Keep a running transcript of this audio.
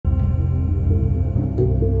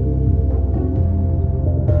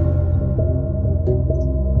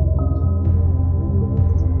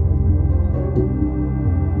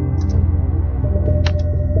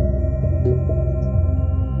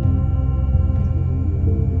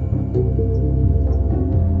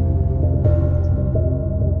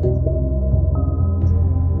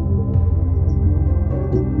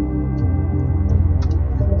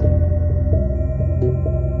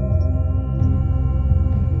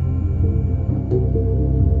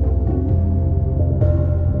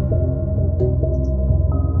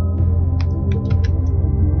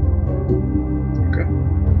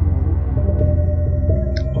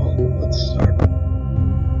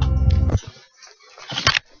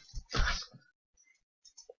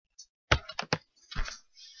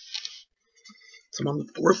I'm on the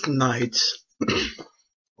 4th night,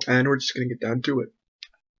 and we're just gonna get down to it.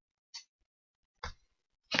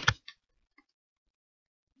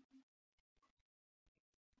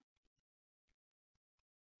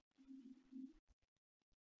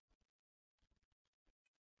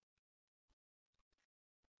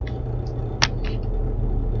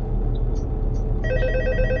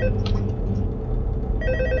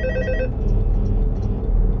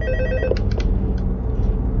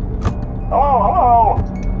 Hello.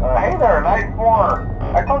 Hey there, night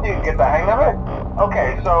 4. I told you to get the hang of it.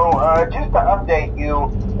 Okay, so just to update you,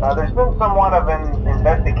 there's been somewhat of an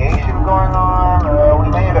investigation going on. We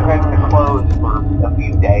may end up having to close for a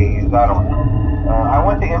few days. I don't know. I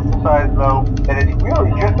want to emphasize, though, that it's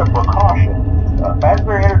really just a precaution.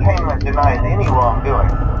 Fazbear Entertainment denies any wrongdoing.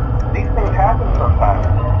 These things happen sometimes.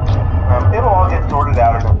 It'll all get sorted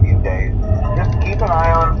out in a few days. Just keep an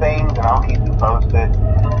eye on things, and I'll keep you posted.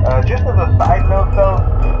 Just as a side note, though,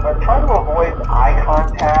 try to avoid eye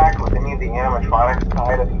contact with any of the animatronics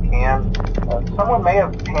side if you can. Someone may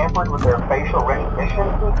have tampered with their facial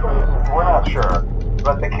recognition systems. We're not sure.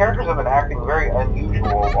 But the characters have been acting very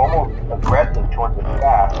unusual, almost aggressive towards the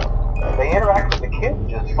staff. They interact with the kids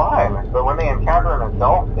just fine, but when they encounter an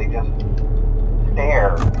adult, they just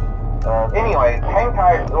stare. Anyway, hang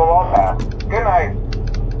tight, it'll all pass. Good night.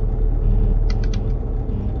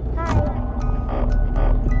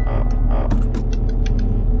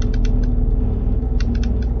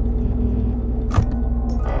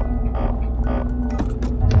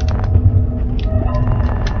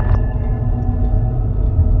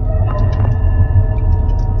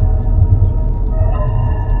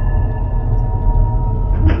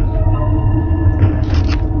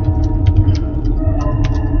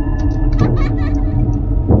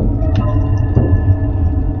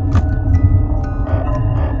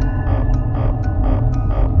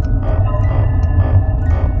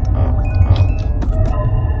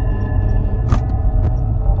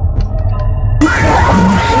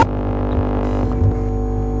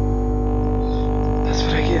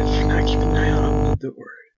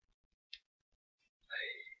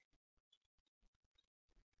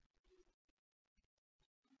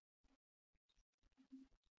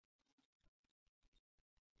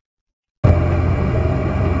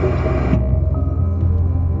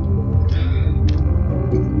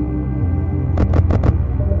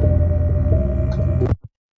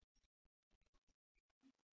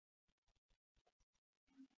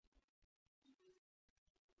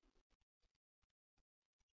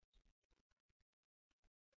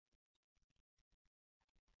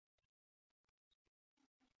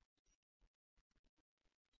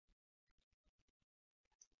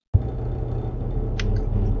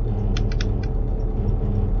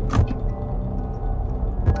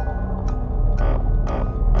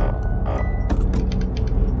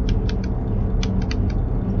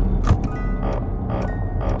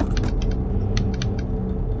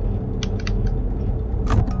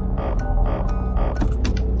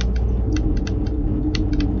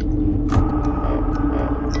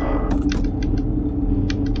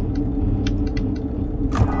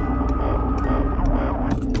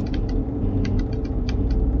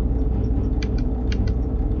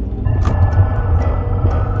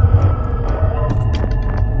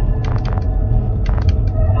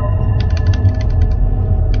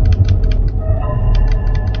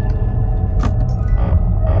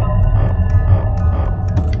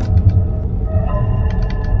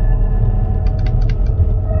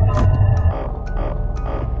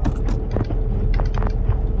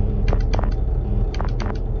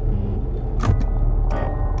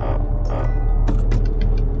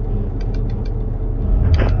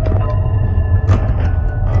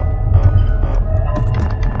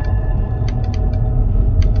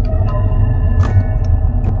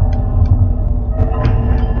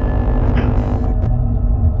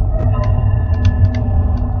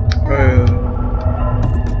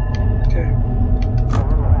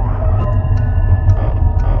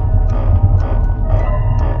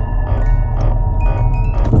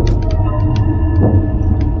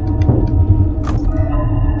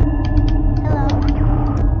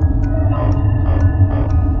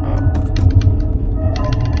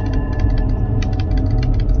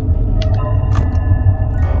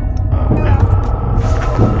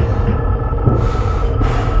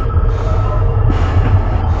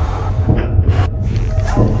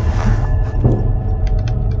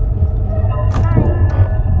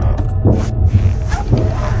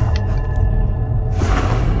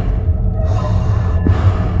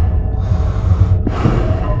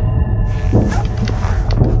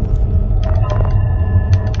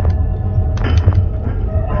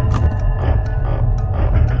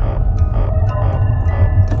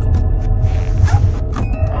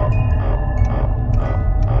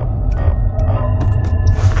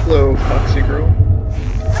 Hello, Foxy Girl.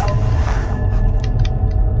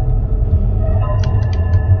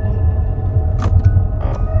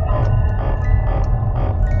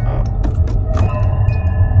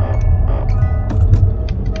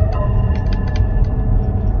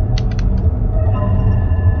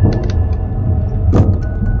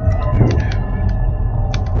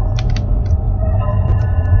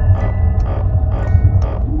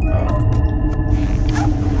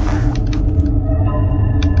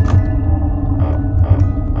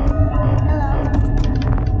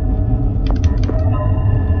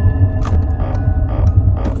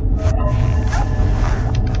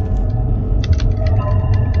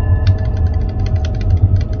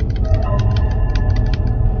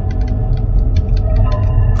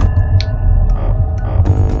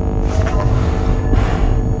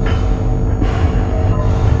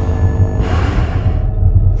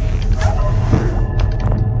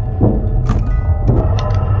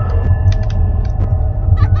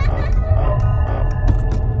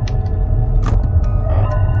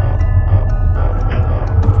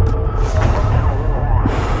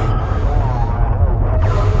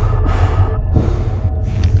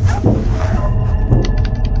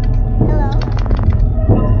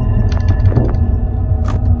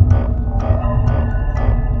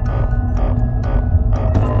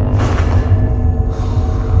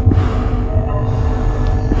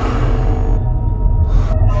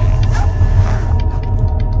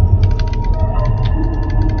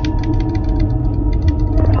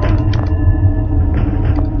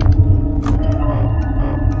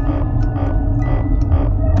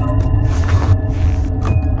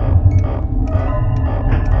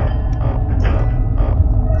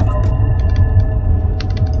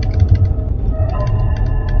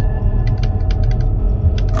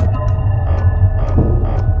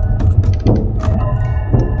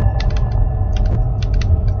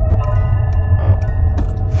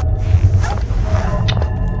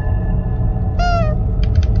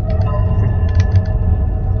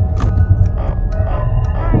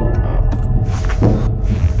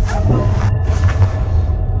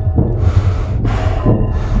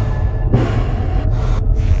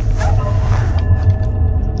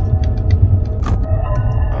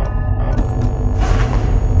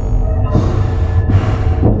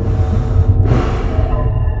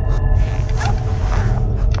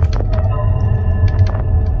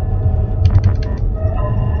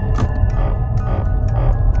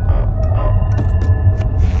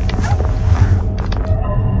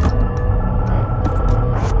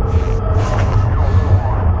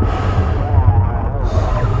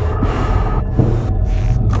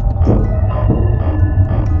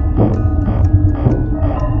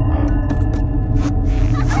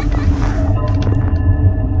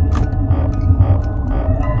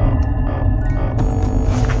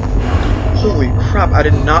 Holy crap, I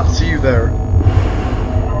did not see you there.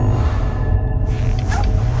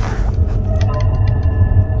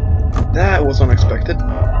 That was unexpected.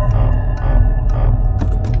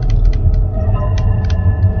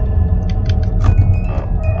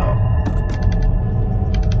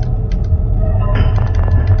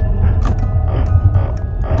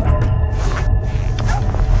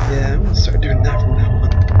 Yeah, I'm gonna start doing that from now on.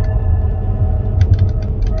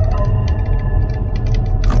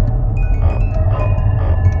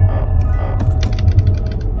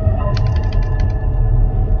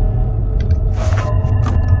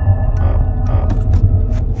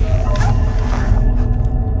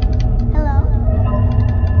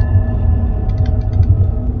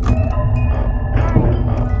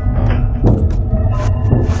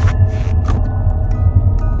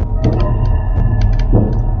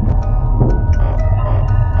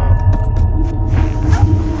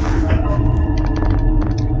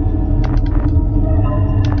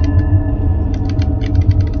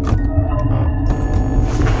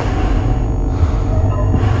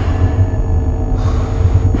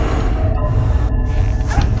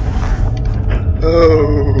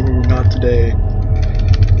 Oh, not today.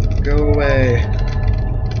 Go away.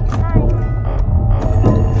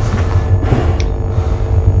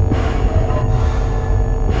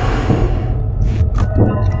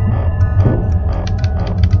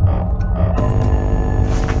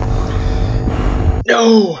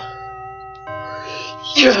 No!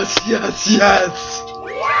 Yes, yes, yes!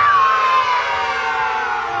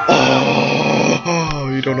 Oh,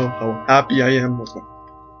 you don't know how happy I am with my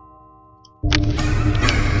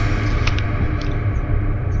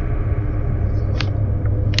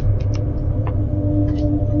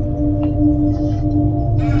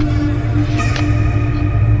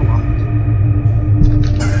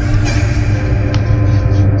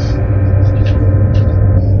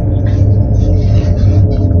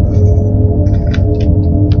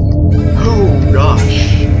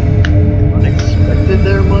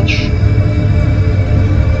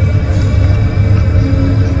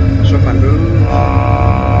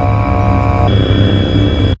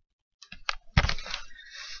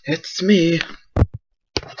It's me.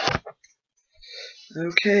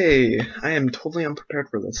 Okay, I am totally unprepared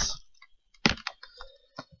for this.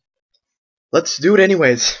 Let's do it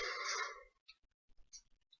anyways.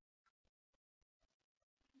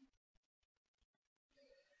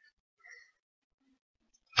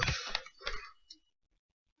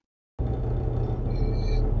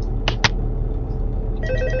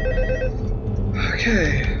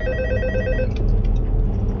 Okay.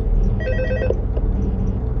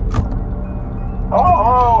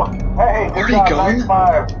 Oh, hey, good Already job, gone? nice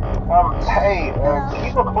 5. Hey,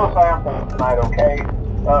 keep a close eye on things tonight, okay?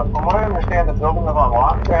 From what I understand, the building is on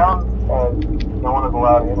lockdown. No one is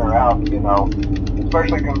allowed in or out, you know,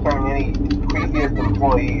 especially concerning any previous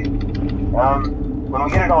employees. When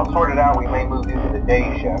we get it all sorted out, we may move you to the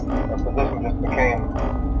day shift. The position just became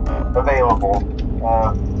available.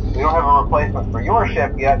 We don't have a replacement for your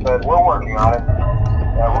shift yet, but we're working on it.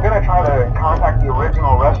 We're going to try to contact the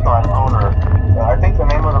original restaurant owner. I think the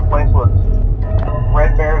name of the place was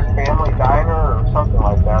Red Bear's Family Diner or something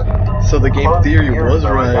like that. So the game theory was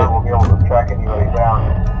right. We'll be able to track anybody down.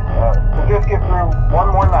 We'll just get through one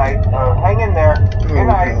more night. Hang in there. Good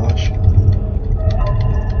night. Gosh.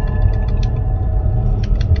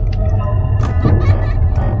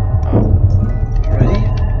 Ready?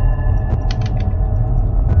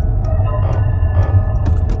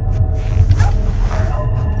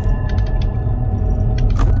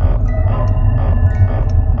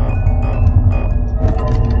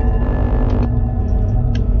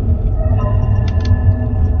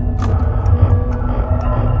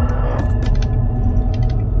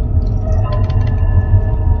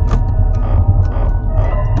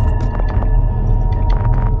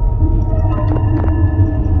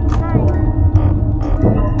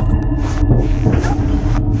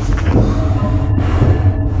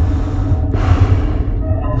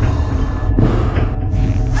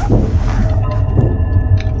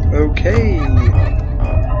 Okay.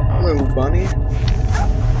 Hello, Bunny.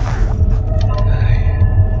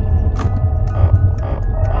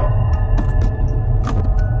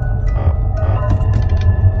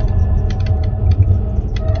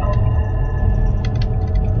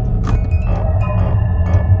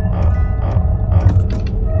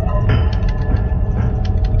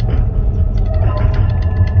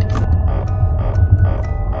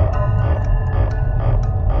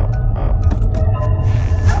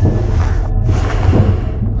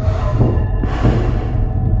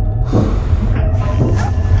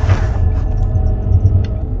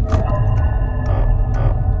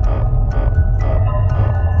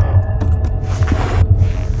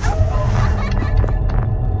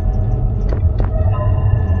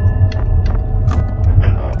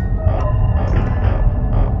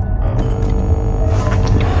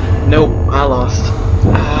 Nope, I lost.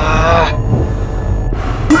 Ah.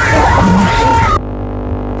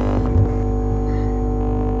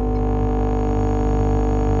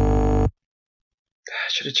 I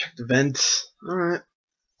should have checked the vents. Alright.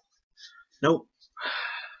 Nope.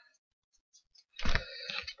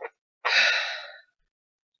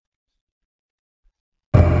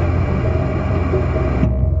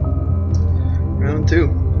 Round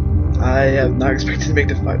 2. I have not expected to make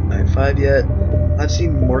the 595 yet. I've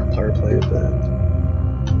seen more player play of that.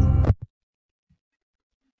 I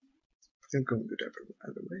think I'm going good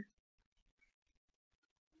either way.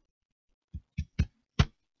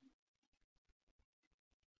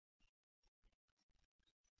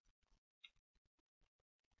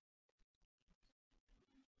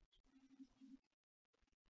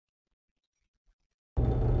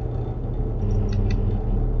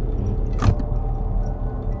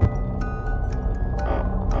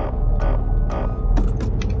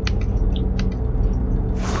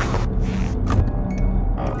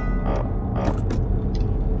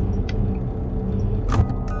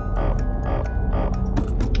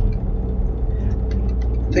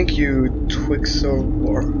 Thank you,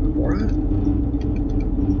 Twixora?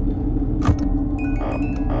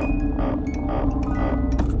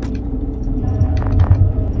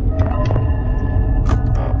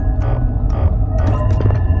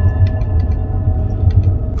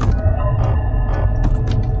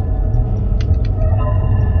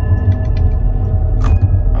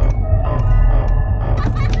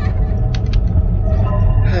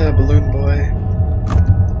 Balloon boy.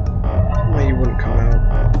 Why you wouldn't come out?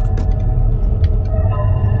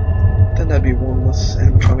 Then that'd be one less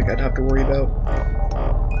animatronic I'd have to worry about.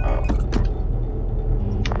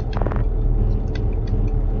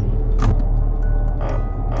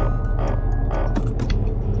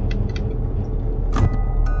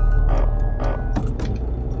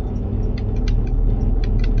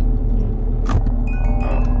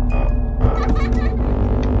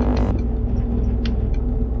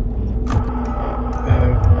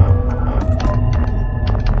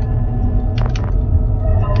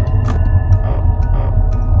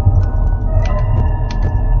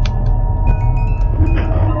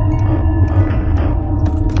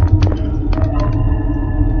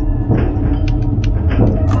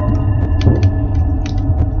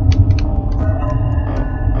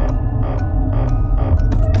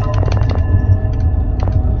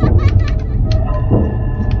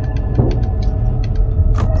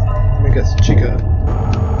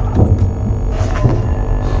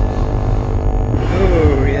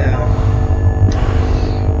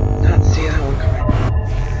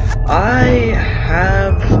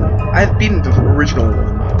 I've beaten the original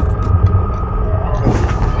one.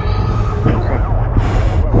 Oh,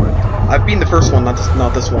 crap. I've beaten the first one,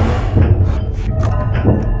 not this one.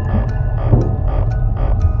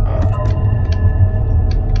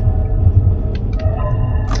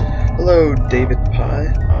 Hello, David Pie.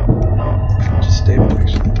 Just David,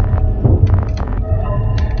 actually.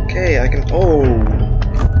 Okay, I can. Oh.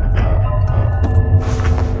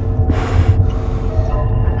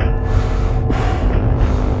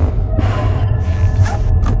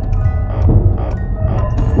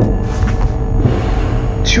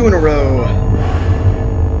 Two in a row.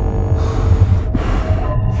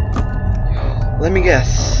 Let me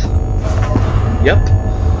guess. Yep.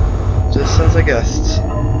 Just as I guessed.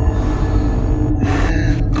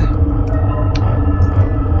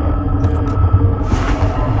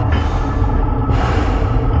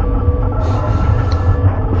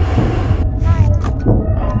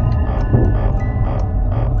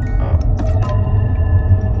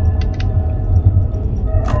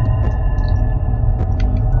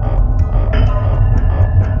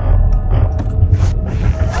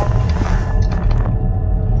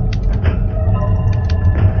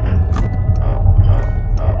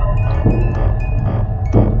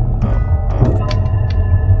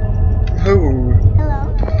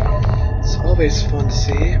 And always fun to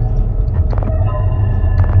see.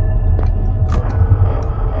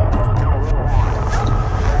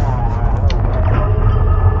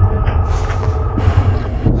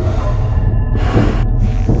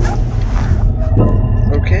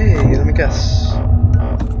 Okay, let me guess.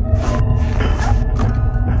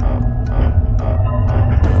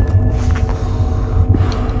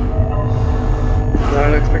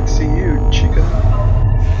 Not expect to see you, Chica.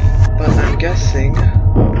 But I'm guessing.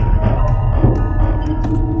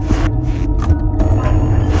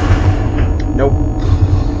 Nope.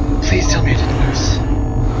 Please tell me I didn't lose.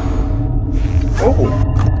 Oh!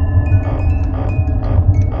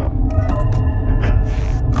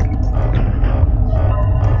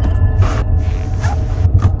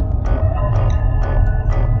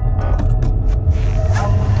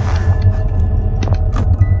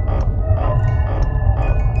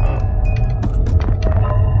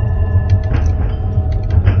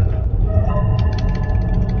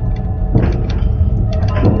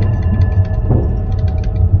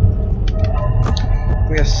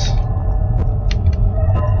 Yes.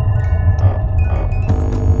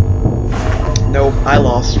 Nope, I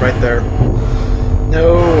lost right there.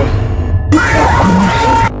 No.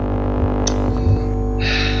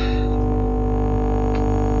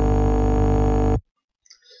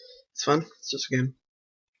 It's fun. It's just a game.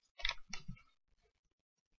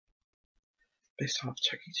 Based off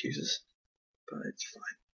Chuck E. Cheese's, but it's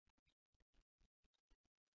fine.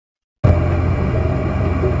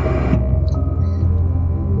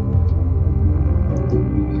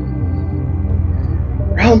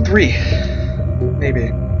 Round 3.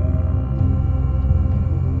 Maybe.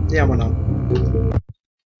 Yeah, why not?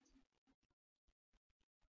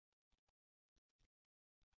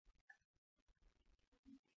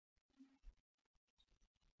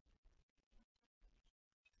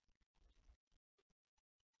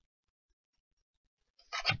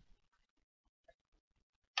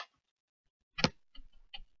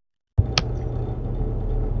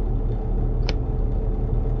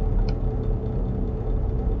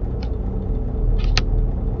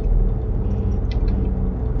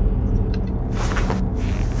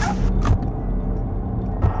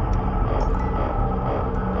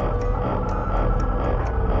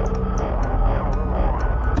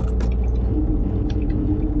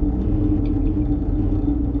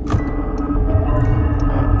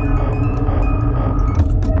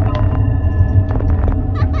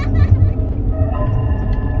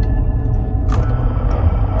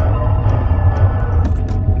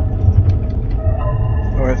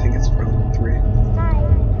 I think it's round 3.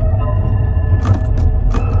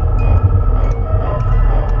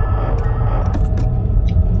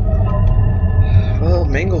 Well,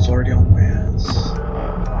 Mangle's already on my ass.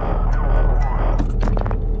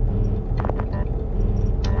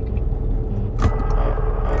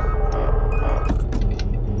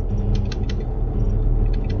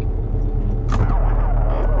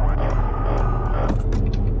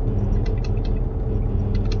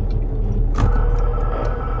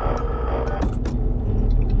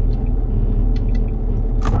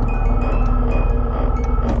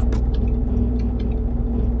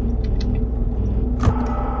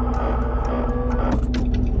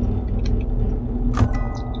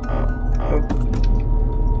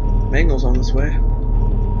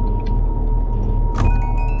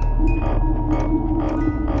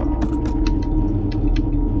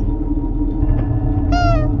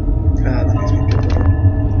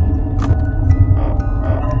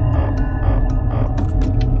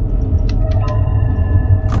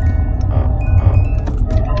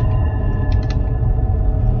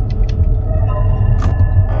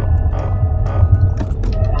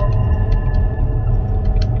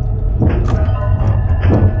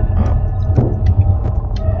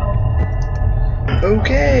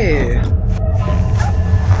 Okay.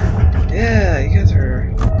 Yeah, you guys are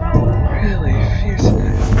really fierce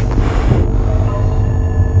tonight.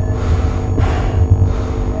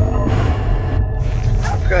 I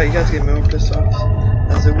forgot you guys get more pissed off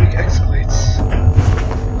as the week escalates.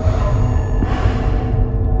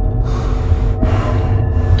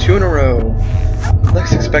 2 in a row.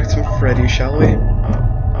 Let's expect some Freddy, shall we?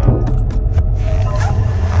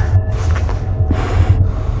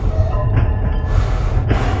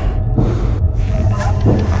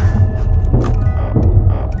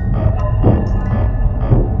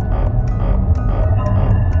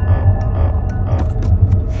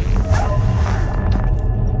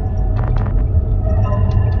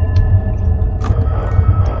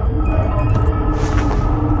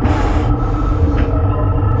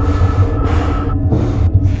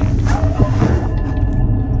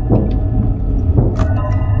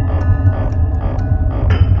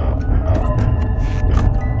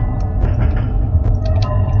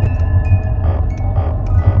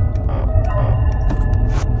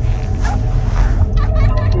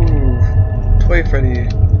 Toy Freddy.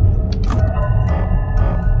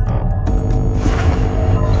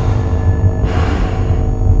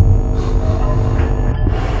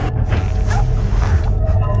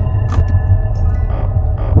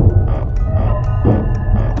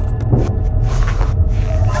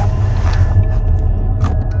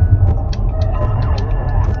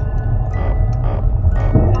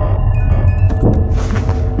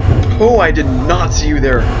 Oh, I did not see you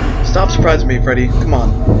there. Stop surprising me, Freddy. Come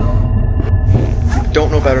on. You don't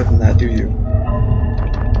know better than that, do you?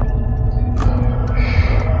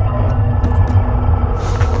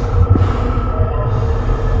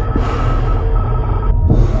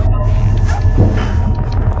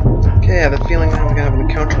 Okay, I have a feeling I'm gonna have an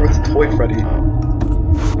encounter with Toy Freddy.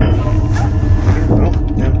 Oh,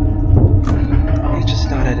 no. He's just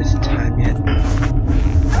not at his time yet.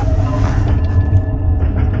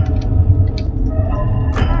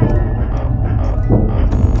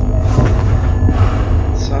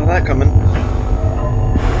 Saw that coming.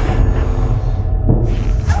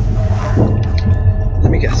 Let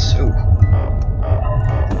me guess. Oh.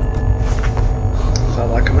 Saw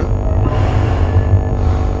that coming.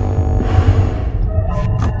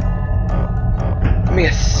 Let me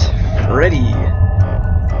guess. Freddy.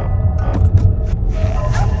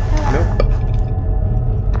 Nope.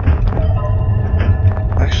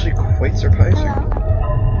 Actually quite surprising.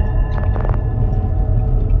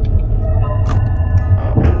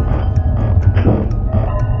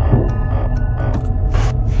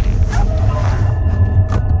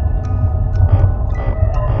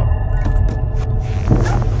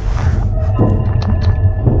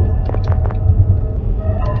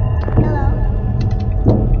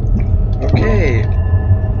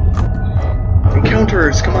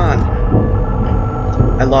 Encounters, come on.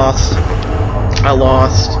 I lost. I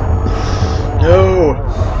lost. No.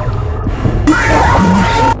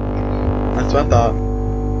 That's what I thought.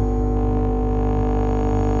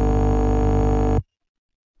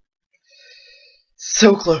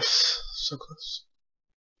 So close. So close.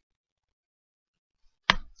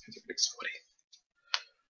 It's a big sweaty.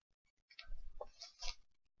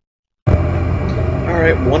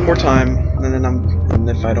 Alright, one more time, and then and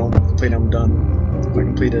if I don't complete, I'm done. If I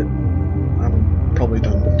complete it, I'm probably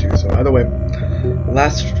done too. So either way,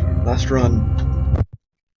 last run.